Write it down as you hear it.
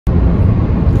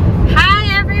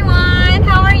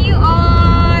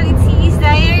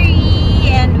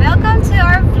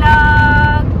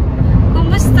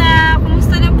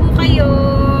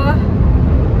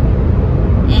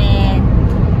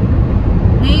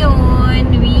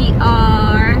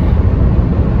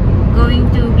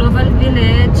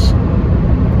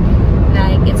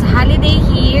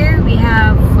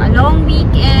a long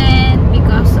weekend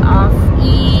because of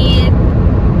Eid.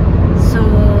 So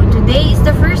today is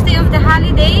the first day of the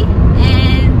holiday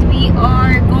and we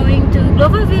are going to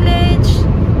Global Village.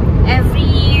 Every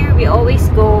year we always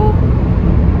go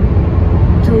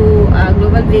to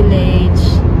Global Village,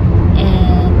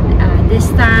 and this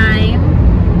time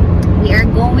we are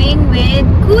going with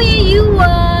Kuya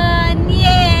Euwan.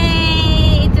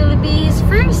 Yay! It will be his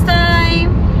first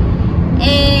time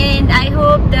and I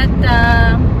hope that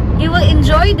he will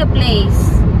enjoy the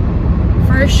place.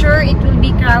 For sure it will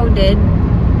be crowded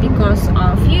because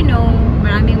of, you know,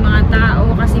 maraming mga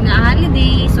tao kasi nga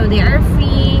holiday, so they are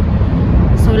free.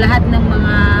 So lahat ng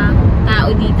mga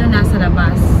tao dito nasa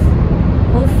labas.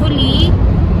 Hopefully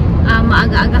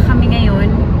maaga-aga kami ngayon.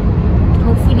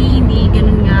 Hopefully hindi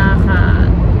ganun nga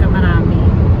kamarami.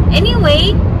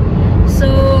 Anyway, so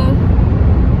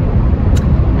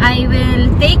I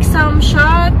will take some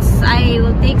shots, I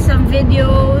will take some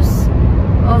videos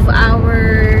of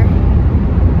our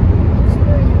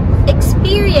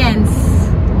experience.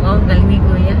 Wow, galing ni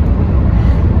Kuya.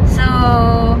 So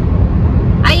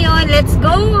ayun, let's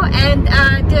go. And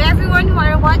to everyone who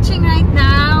are watching right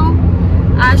now,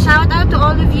 shout out to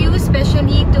all of you,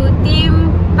 especially to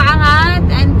Team Pangat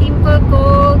and Team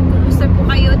Kolkog. Kumusta po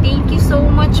kayo? Thank you so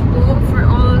much po for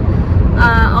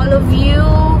all of you,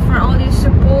 for all your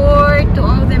support, to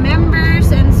all the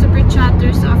members and super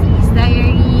chatters of Ee's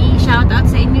Diary. Shout out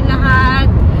sa inyo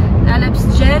lahat. Lalabs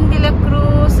Jen de la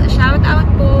Cruz, shout out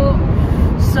po.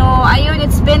 So ayun,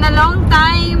 it's been a long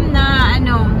time na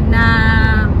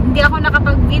hindi ako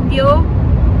nakapag-video.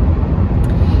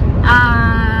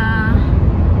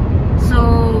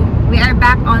 So we are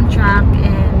back on track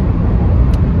and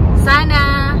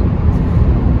sana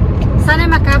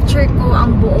ma-capture ko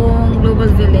ang buong Global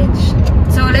Village.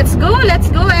 So let's go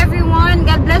everyone.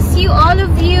 God bless you, all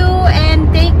of you,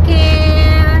 and take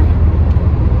care.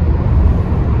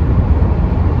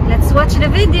 Let's watch the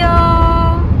video.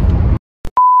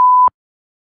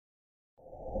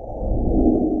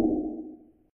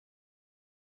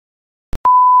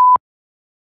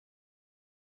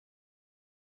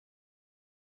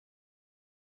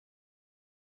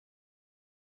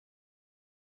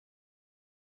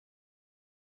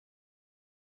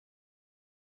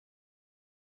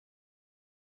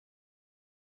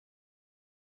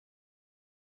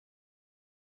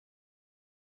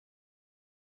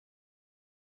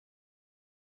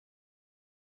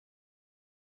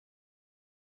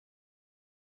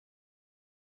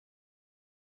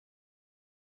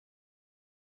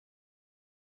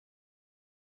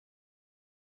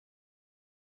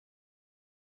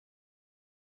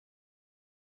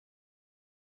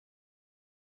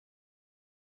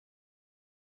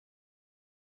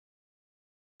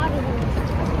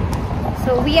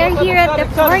 So we are here at the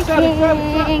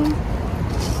parking.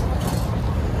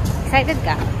 Excited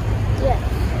ka? Yes.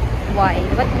 Why?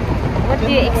 What do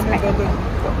you expect?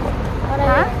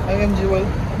 Huh? I am Jewel.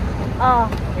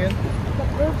 Oh. Ayan. The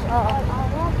bridge. Oh.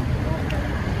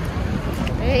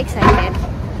 Are you excited?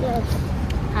 Yes.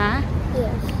 Huh?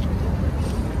 Yes.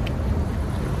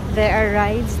 There are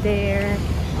rides there.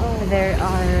 Oh. There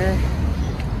are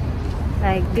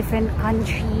like different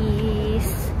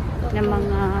countries na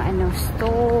mga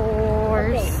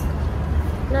stores. Okay.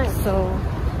 Nice. So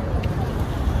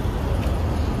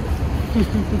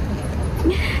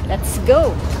let's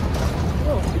go.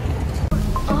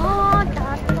 Oh,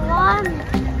 that one.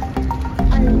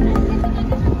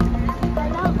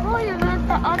 Oh, you meant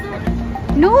the other.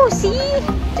 No, see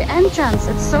the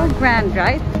entrance. It's so grand,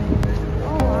 right?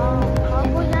 Oh wow.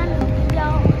 Habo yan.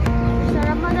 Ilaw. Sa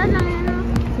Ramadan lang yan.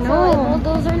 No. So,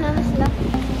 bulldozer na sila.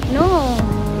 No,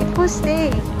 it will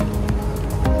stay.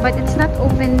 But it's not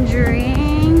open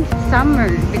during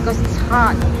summer because it's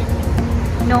hot.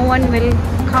 No one will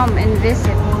come and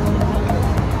visit.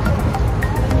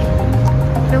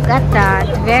 Look at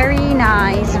that. Very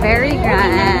nice. Very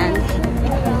grand.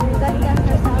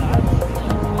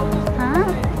 Huh?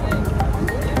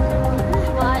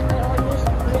 What?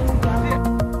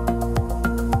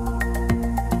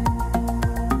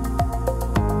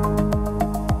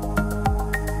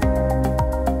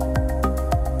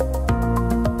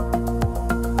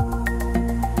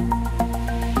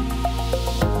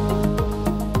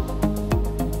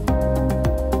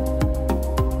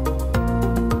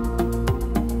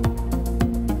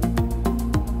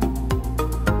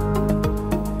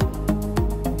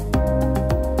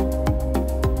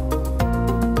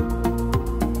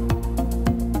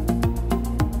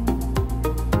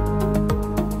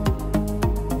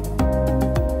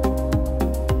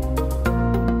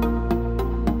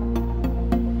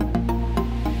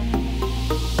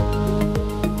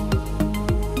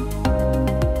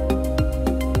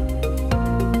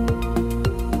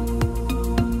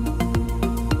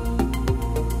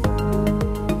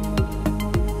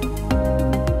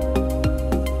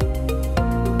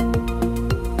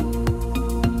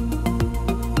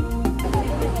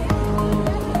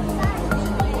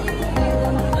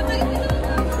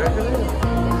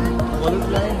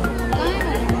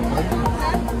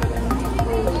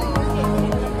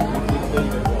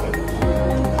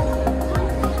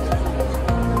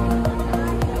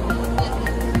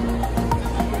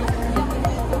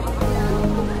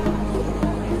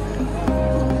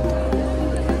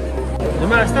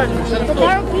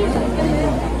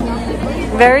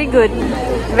 Very good.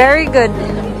 Very good.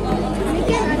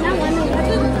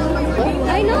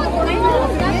 I know.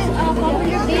 That's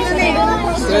popular business.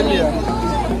 Australia.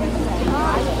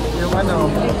 Yung ano,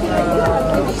 parang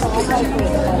stadium.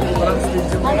 Parang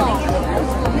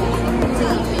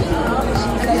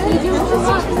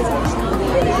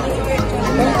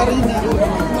arena.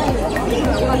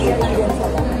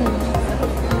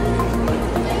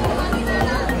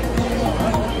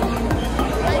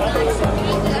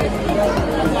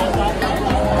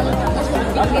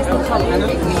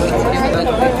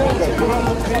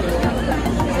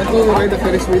 Let's go ride the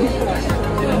Ferris wheel.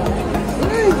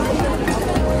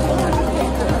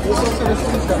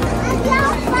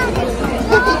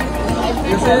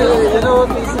 You know what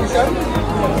this is?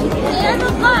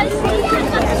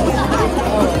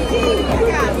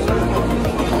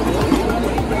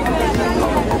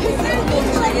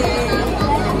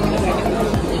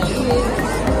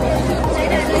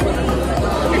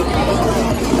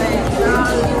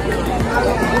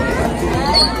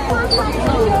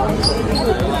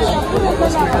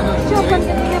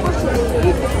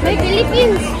 May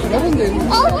Philippines. Meron din.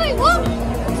 Oh my God!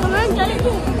 Saan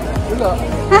Philippines? Wala.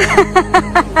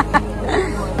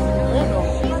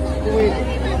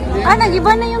 Ah,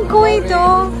 nag-iba na yung Kuwait,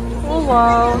 oh. Oh,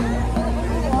 wow.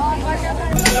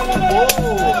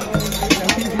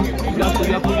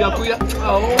 Kuya.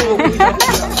 Oh.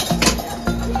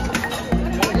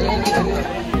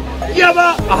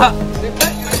 Yaba! Aha!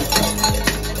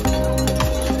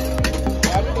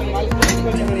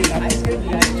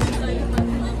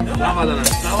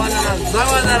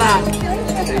 Zawadara!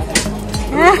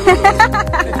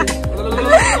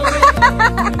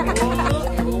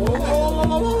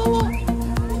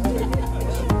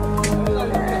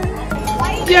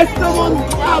 Yes, someone!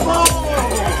 Bravo!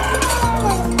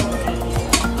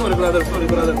 Sorry,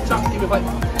 brother. Chuck, give me 5.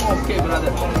 Okay,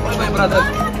 brother. Bye, brother.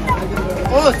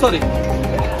 Oh, sorry.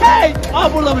 Hey!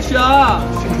 Abula mo siya!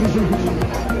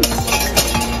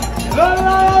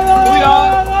 Kuya!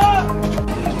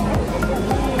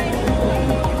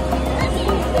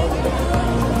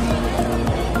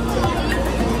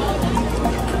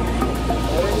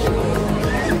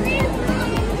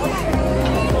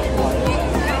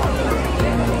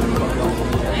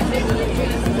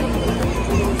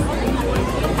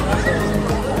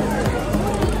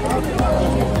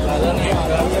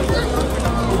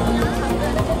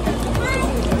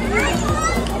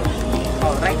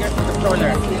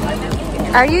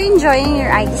 Are you enjoying your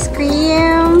ice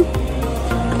cream?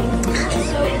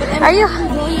 Are you?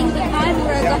 Going the time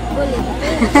where I got bullied.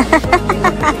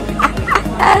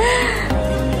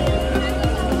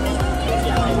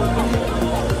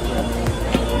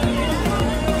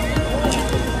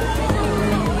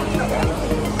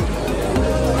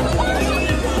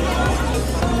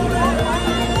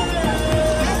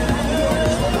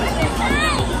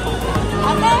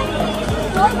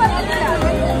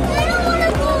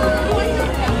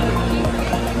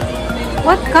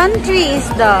 What country is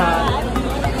that?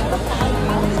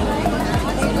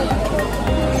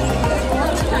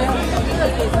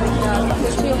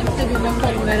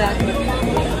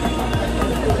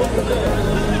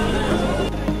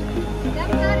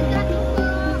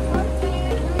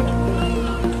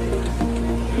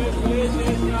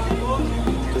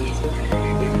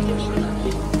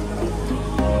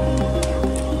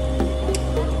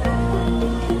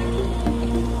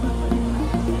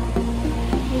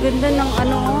 Ang ganda ng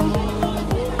ano,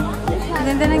 ang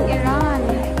ganda ng Iran.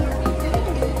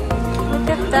 Look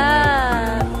at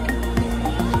that.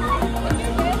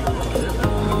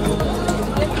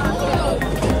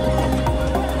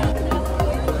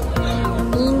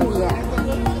 India.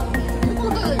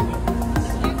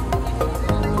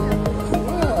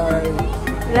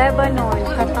 Lebanon,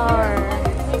 Qatar.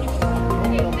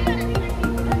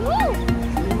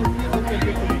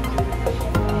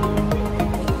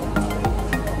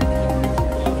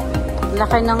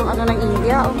 Laki ng ano ng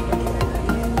India, oh.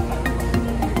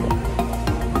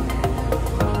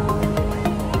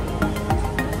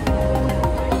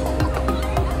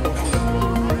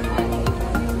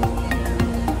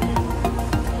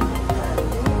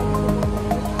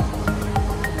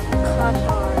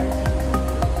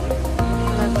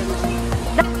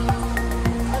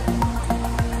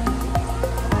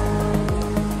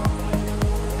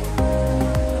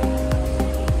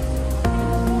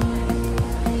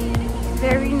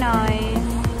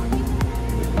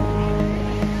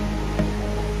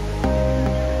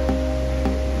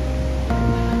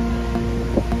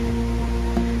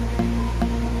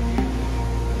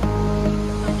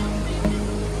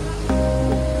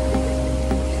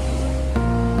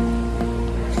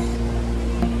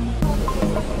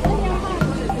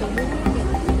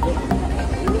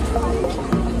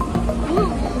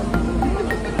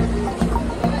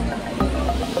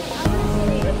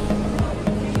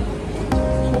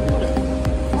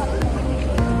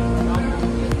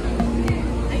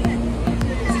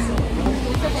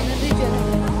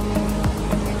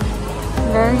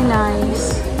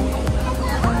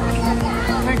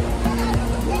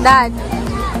 Dad.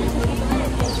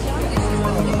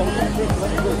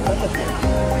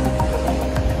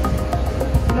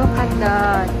 Look at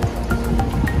that.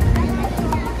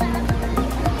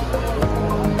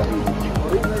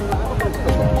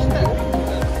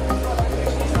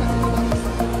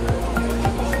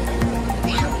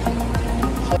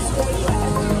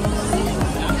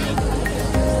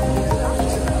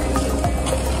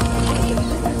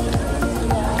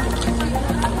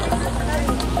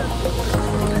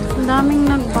 Ang daming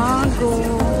nagbago.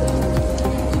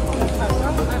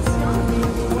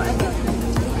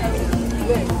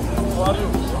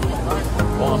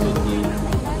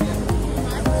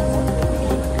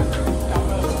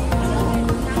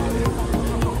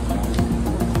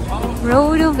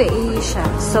 Road of Asia.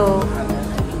 So,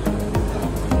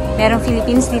 merong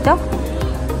Philippines dito?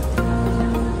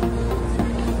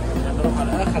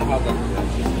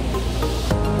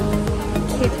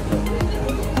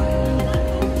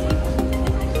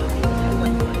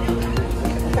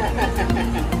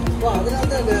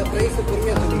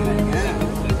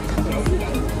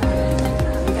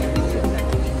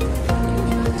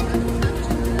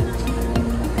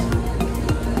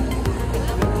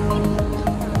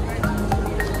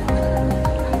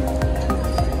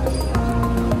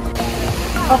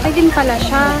 Okay din pala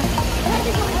siya.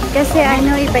 Kasi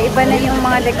ano, iba-iba na yung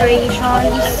mga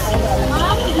decorations.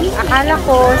 Akala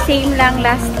ko same lang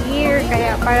last year.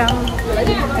 Kaya parang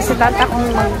hesitant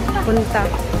akong magpunta.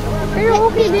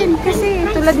 Pero okay din. Kasi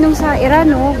tulad nung sa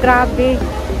Iran, oh, grabe.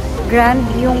 Grand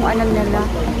yung ano nila.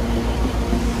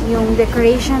 Yung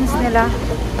decorations nila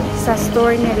sa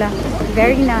store nila.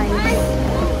 Very nice.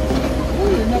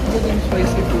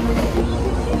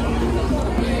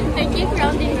 I keep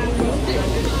rounding.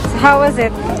 How was it?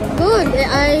 Good.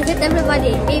 I hit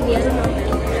everybody. Maybe, I don't know.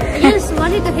 I just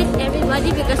wanted to hit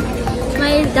everybody because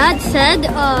my dad said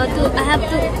he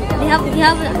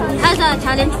has a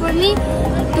challenge for me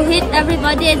to hit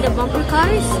everybody in the bumper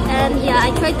cars. And yeah, I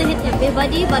tried to hit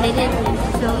everybody, but I didn't win.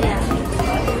 So yeah,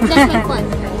 that's my fun.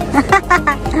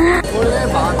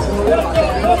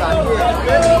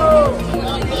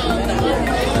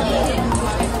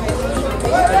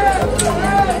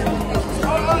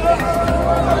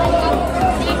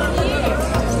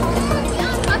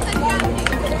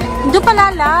 Doon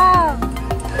pala, love.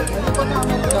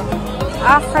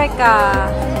 Africa.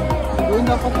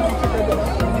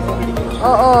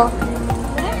 Oo.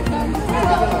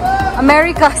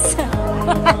 Americas.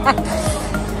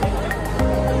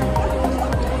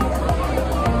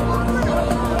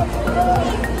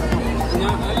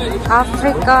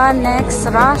 Africa, next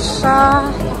Russia.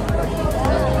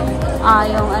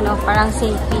 Yung ano, parang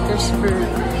St. Petersburg.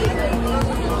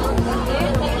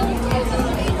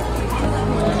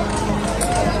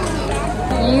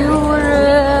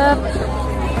 Europe.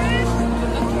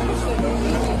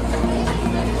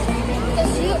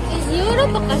 Is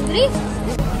Europe a country?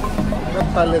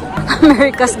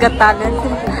 America's Got Talent.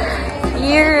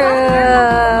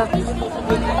 Europe.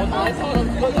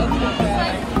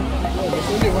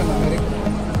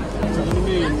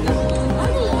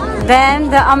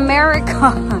 Then the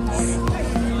Americas.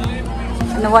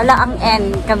 Nawala ang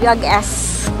N, kabiag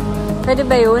S. Pwede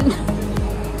ba yun?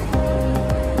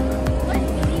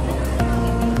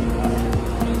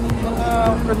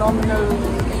 Phenomenal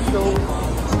show.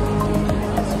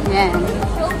 Yan.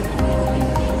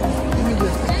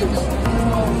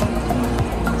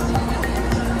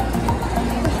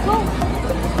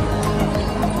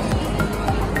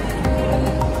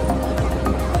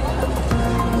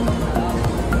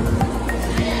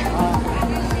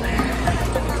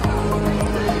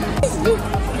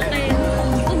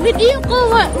 Video ko,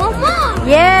 Mama.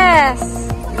 Yes.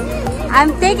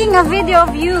 I'm taking a video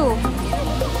of you.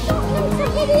 Sa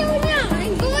video niya,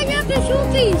 I'm going after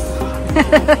showpiece.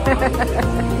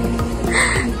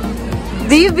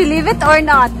 Do you believe it or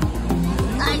not?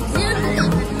 I do,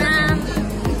 Ma'am.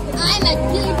 I'm a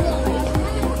good boy.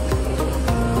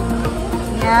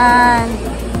 Yan.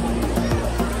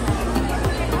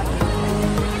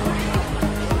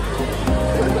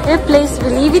 Please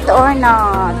believe it or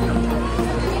not.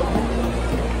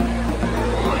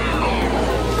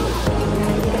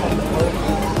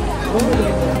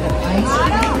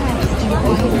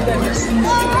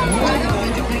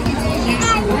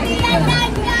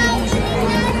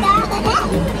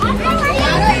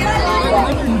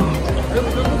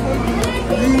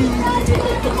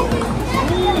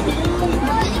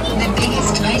 The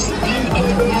biggest ice bin in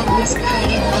the world was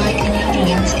created by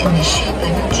Canadians in the shape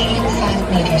of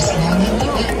 5 meters long and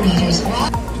 8 meters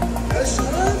wide.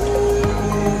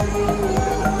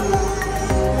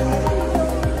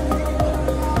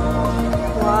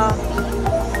 Wow.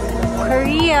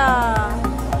 Syria.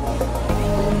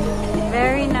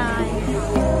 Very nice.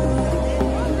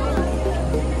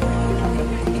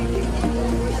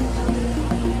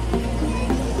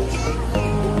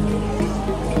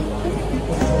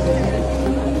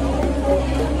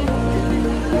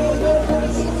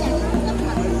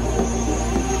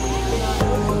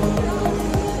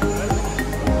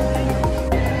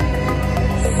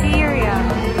 Syria.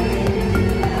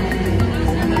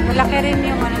 Malaki rin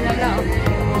yung ano nila.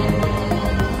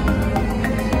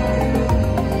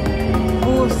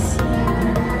 Bus.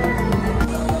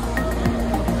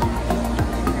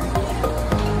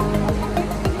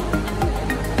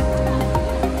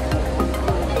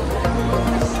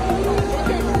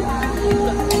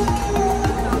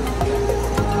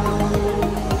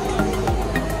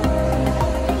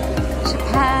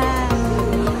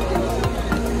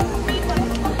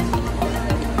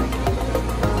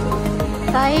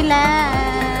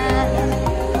 Thailand.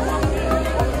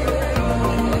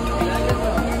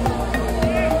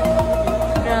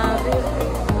 Grabe.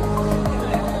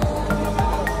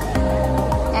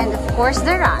 And of course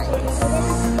the rides.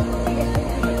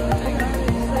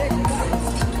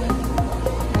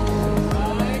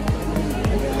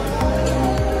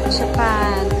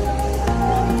 Japan.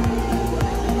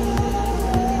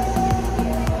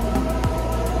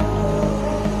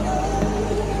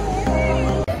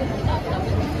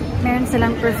 Meron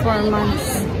silang performance.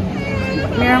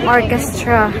 Merong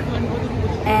orchestra.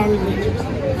 And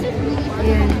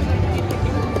yun.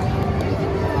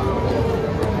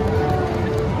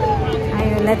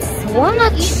 Ayun, let's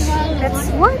watch. Let's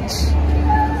watch.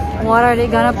 What are they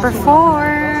gonna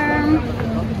perform?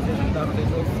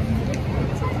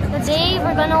 Today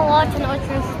we're gonna watch an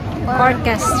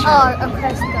Orchestra.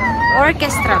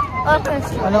 Orchestra.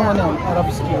 Ano? Arab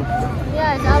skill.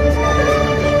 Yeah, it's obviously.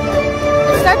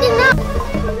 It's starting now.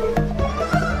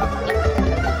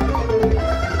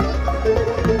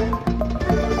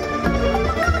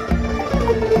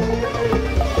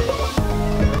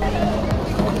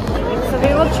 So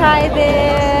we will try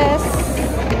this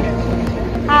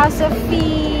House of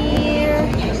Fear.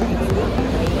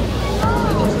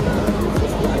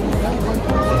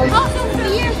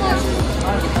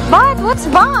 But what's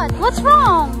bad? What's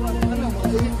wrong?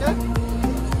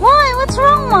 Why? What's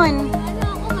wrong, man?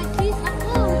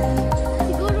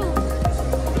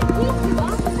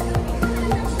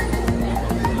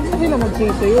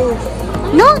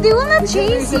 No, they will not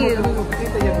chase you.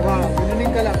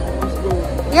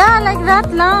 Yeah, like that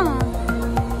lang.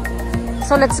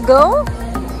 So let's go.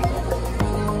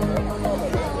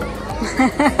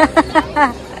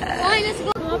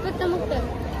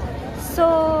 So,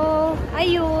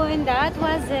 ayun, that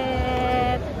was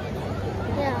it.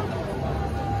 Yeah.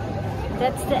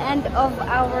 That's the end of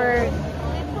our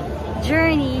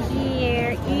journey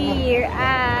here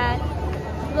at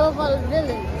Global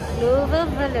Village. Global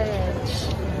Village.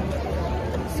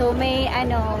 So may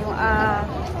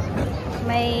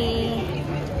may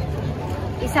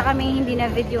isa kami hindi na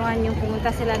videohan yung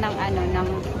pumunta sila ng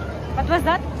what was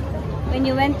that? When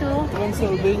you went to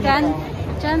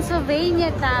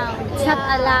Transylvania town. It's not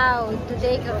allowed to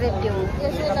take a video.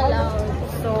 Yes, it's allowed.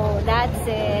 So that's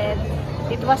it.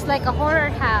 It was like a horror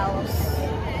house.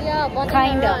 Yeah, but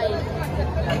Kind in a of.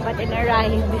 ride. But in a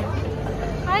ride.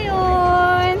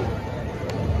 Ayun!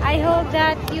 I hope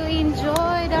that you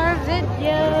enjoyed our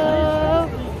video.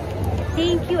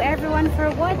 Thank you everyone for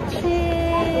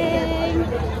watching.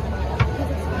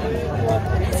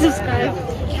 Subscribe.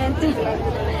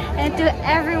 And to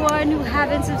everyone who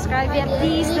haven't subscribed yet,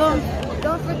 please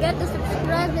Don't forget to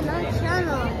subscribe in our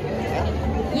channel.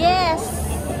 yes,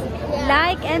 Yeah.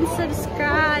 like and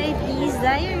subscribe. Ee's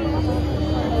Diary.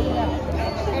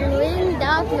 And ring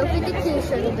that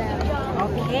notification bell.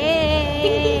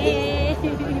 Okay.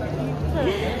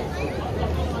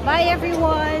 Bye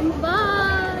everyone.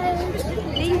 Bye.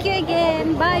 Thank you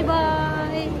again. Bye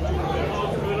bye.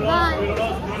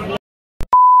 Bye.